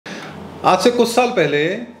आज से कुछ साल पहले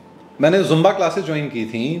मैंने जुम्बा क्लासेस ज्वाइन की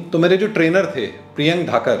थी, तो मेरे जो ट्रेनर थे प्रियंक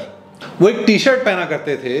ढाकर, वो एक टी शर्ट पहना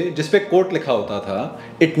करते थे जिसपे कोट लिखा होता था,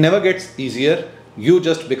 it never gets easier, you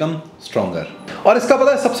just become stronger. और इसका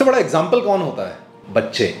पता है सबसे बड़ा एग्जाम्पल कौन होता है?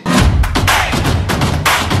 बच्चे।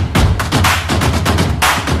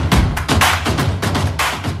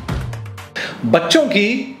 बच्चों की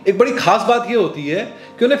एक बड़ी खास बात यह होती है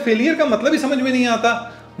कि उन्हें फेलियर का मतलब ही समझ में नहीं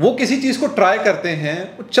आता। वो किसी चीज को ट्राई करते हैं,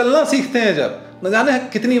 वो चलना सीखते हैं, जब न जाने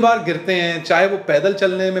कितनी बार गिरते हैं, चाहे वो पैदल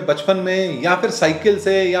चलने में बचपन में या फिर साइकिल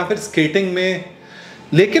से या फिर स्केटिंग में,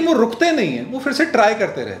 लेकिन वो रुकते नहीं हैं, वो फिर से ट्राई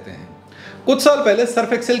करते रहते हैं। कुछ साल पहले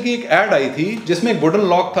सर्फ एक्सेल की एक ऐड आई थी जिसमें एक वुडन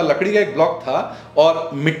लॉक था, लकड़ी का एक ब्लॉक था और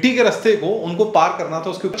मिट्टी के रास्ते को उनको पार करना था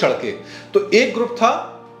उसके ऊपर चढ़ के। तो एक ग्रुप था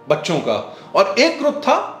बच्चों का और एक ग्रुप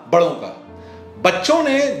था बड़ों का। बच्चों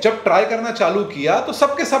ने जब ट्राई करना चालू किया तो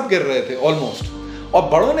सबके सब गिर रहे थे ऑलमोस्ट, और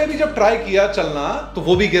बड़ों ने भी जब ट्राई किया चलना तो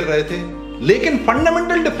वो भी गिर रहे थे। लेकिन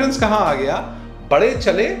फंडामेंटल डिफरेंस कहां आ गया? बड़े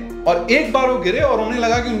चले और एक बार वो गिरे और उन्हें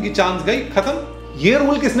लगा कि उनकी चांस गई, खत्म। ये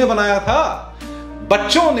रूल किसने बनाया था?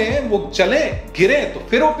 बच्चों ने। वो चले, गिरे तो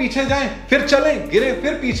फिर वो पीछे जाएं, फिर चले, गिरे,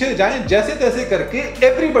 फिर पीछे जाएं, जैसे तैसे करके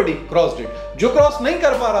एवरीबॉडी क्रॉस्ड इट। जो क्रॉस नहीं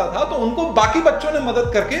कर पा रहा था तो उनको बाकी बच्चों ने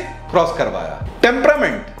मदद करके क्रॉस करवाया।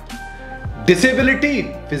 टेम्परामेंट, डिसेबिलिटी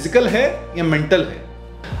फिजिकल है या मेंटल है?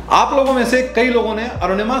 आप लोगों में से कई लोगों ने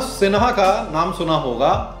अरुणिमा सिन्हा का नाम सुना होगा।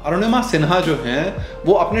 अरुणिमा सिन्हा जो हैं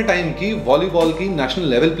वो अपने टाइम की वॉलीबॉल की नेशनल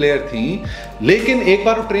लेवल प्लेयर थी, लेकिन एक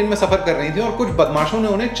बार वो ट्रेन में सफर कर रही थी और कुछ बदमाशों ने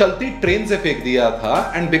उन्हें चलती ट्रेन से फेंक दिया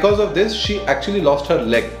था, and because of this she actually lost her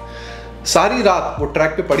leg. सारी रात वो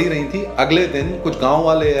ट्रैक पे पड़ी रही थी। अगले दिन कुछ गांव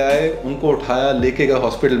वाले आए, उनको उठाया, लेके गए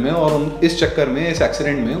हॉस्पिटल में, और इस चक्कर में, इस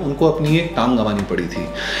एक्सीडेंट में उनको अपनी एक टांग गंवानी पड़ी थी।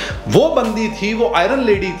 वो बंदी थी, वो आयरन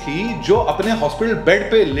लेडी थी जो अपने हॉस्पिटल बेड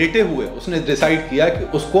पे लेटे हुए उसने डिसाइड किया कि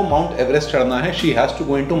उसको माउंट एवरेस्ट चढ़ना है। She has to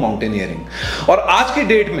go into mountaineering. और आज की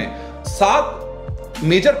डेट में 7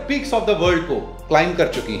 major peaks of the world को क्लाइंब कर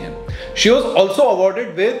चुकी हैं। She was also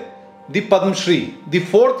awarded with the Padmashri, the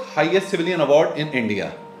 4th highest civilian award in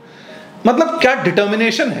India. मतलब क्या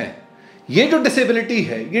डिटर्मिनेशन है। ये जो डिसेबिलिटी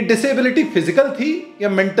है, ये डिसेबिलिटी फिजिकल थी या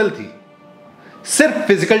मेंटल थी? सिर्फ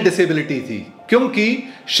फिजिकल डिसेबिलिटी थी, क्योंकि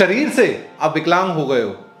शरीर से आप विकलांग हो गए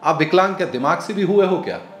हो। आप विकलांग क्या दिमाग से भी हुए हो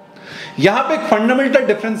क्या? यहां पे एक फंडामेंटल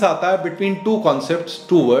डिफरेंस आता है between 2 concepts,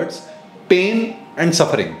 2 words, pen and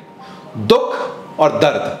suffering. दुख और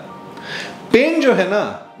दर्द। पेन जो है ना,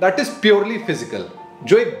 दैट इज प्योरली फिजिकल।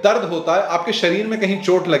 जो एक दर्द होता है, आपके शरीर में कहीं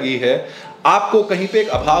चोट लगी है, आपको कहीं पे एक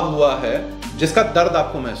अभाव हुआ है जिसका दर्द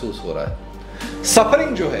आपको महसूस हो रहा है।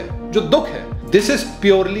 सफरिंग जो है, जो दुख है, this is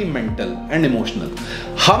purely mental and emotional.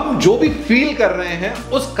 हम जो भी फील कर रहे हैं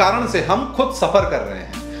उस कारण से हम खुद सफर कर रहे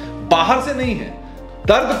हैं, बाहर से नहीं है।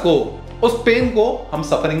 दर्द को, उस पेन को हम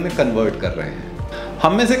सफरिंग में कन्वर्ट कर रहे हैं।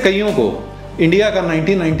 हम में से कईयों को इंडिया का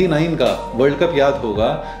 1999 का वर्ल्ड कप याद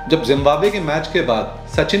होगा, जब जिम्बाब्वे के मैच के बाद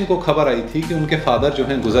सचिन को खबर आई थी कि उनके फादर जो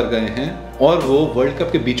हैं गुजर गए हैं, और वो वर्ल्ड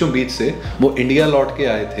कप के बीचों बीच से वो इंडिया लौट के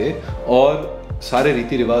आए थे, और सारे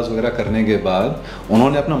रीति रिवाज वगैरह करने के बाद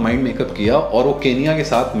उन्होंने अपना माइंड मेकअप किया और वो केनिया के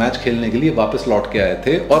साथ मैच खेलने के लिए वापस लौट के आए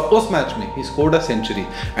थे। और उस मैच में he scored a century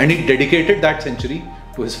and he dedicated that century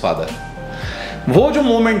to his father. वो जो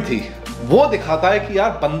मोमेंट थी, वो दिखाता है कि यार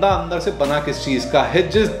बंदा अंदर से बना किस चीज का है।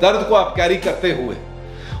 जिस दर्द को आप कैरी करते हुए,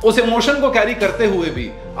 उस इमोशन को कैरी करते हुए भी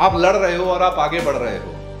आप लड़ रहे हो और आप आगे बढ़ रहे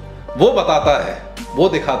हो, वो बताता है, वो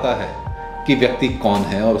दिखाता है कि व्यक्ति कौन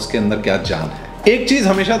है और उसके अंदर क्या जान है। एक चीज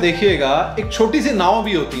हमेशा देखिएगा, एक छोटी सी नाव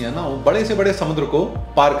भी होती है ना, वो बड़े से बड़े समुद्र को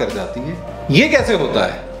पार कर जाती है। ये कैसे होता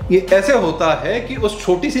है? ये ऐसे होता है कि उस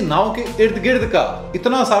छोटी सी नाव के इर्द गिर्द का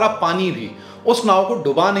इतना सारा पानी भी उस नाव को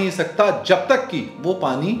डुबा नहीं सकता जब तक कि वो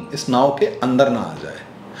पानी इस नाव के अंदर ना आ जाए।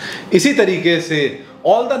 इसी तरीके से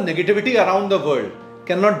all the negativity around the world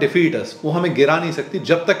can not defeat अस। वो हमें गिरा नहीं सकती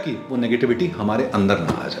जब तक कि वो नेगेटिविटी हमारे अंदर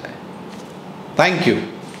ना आ जाए। Thank you.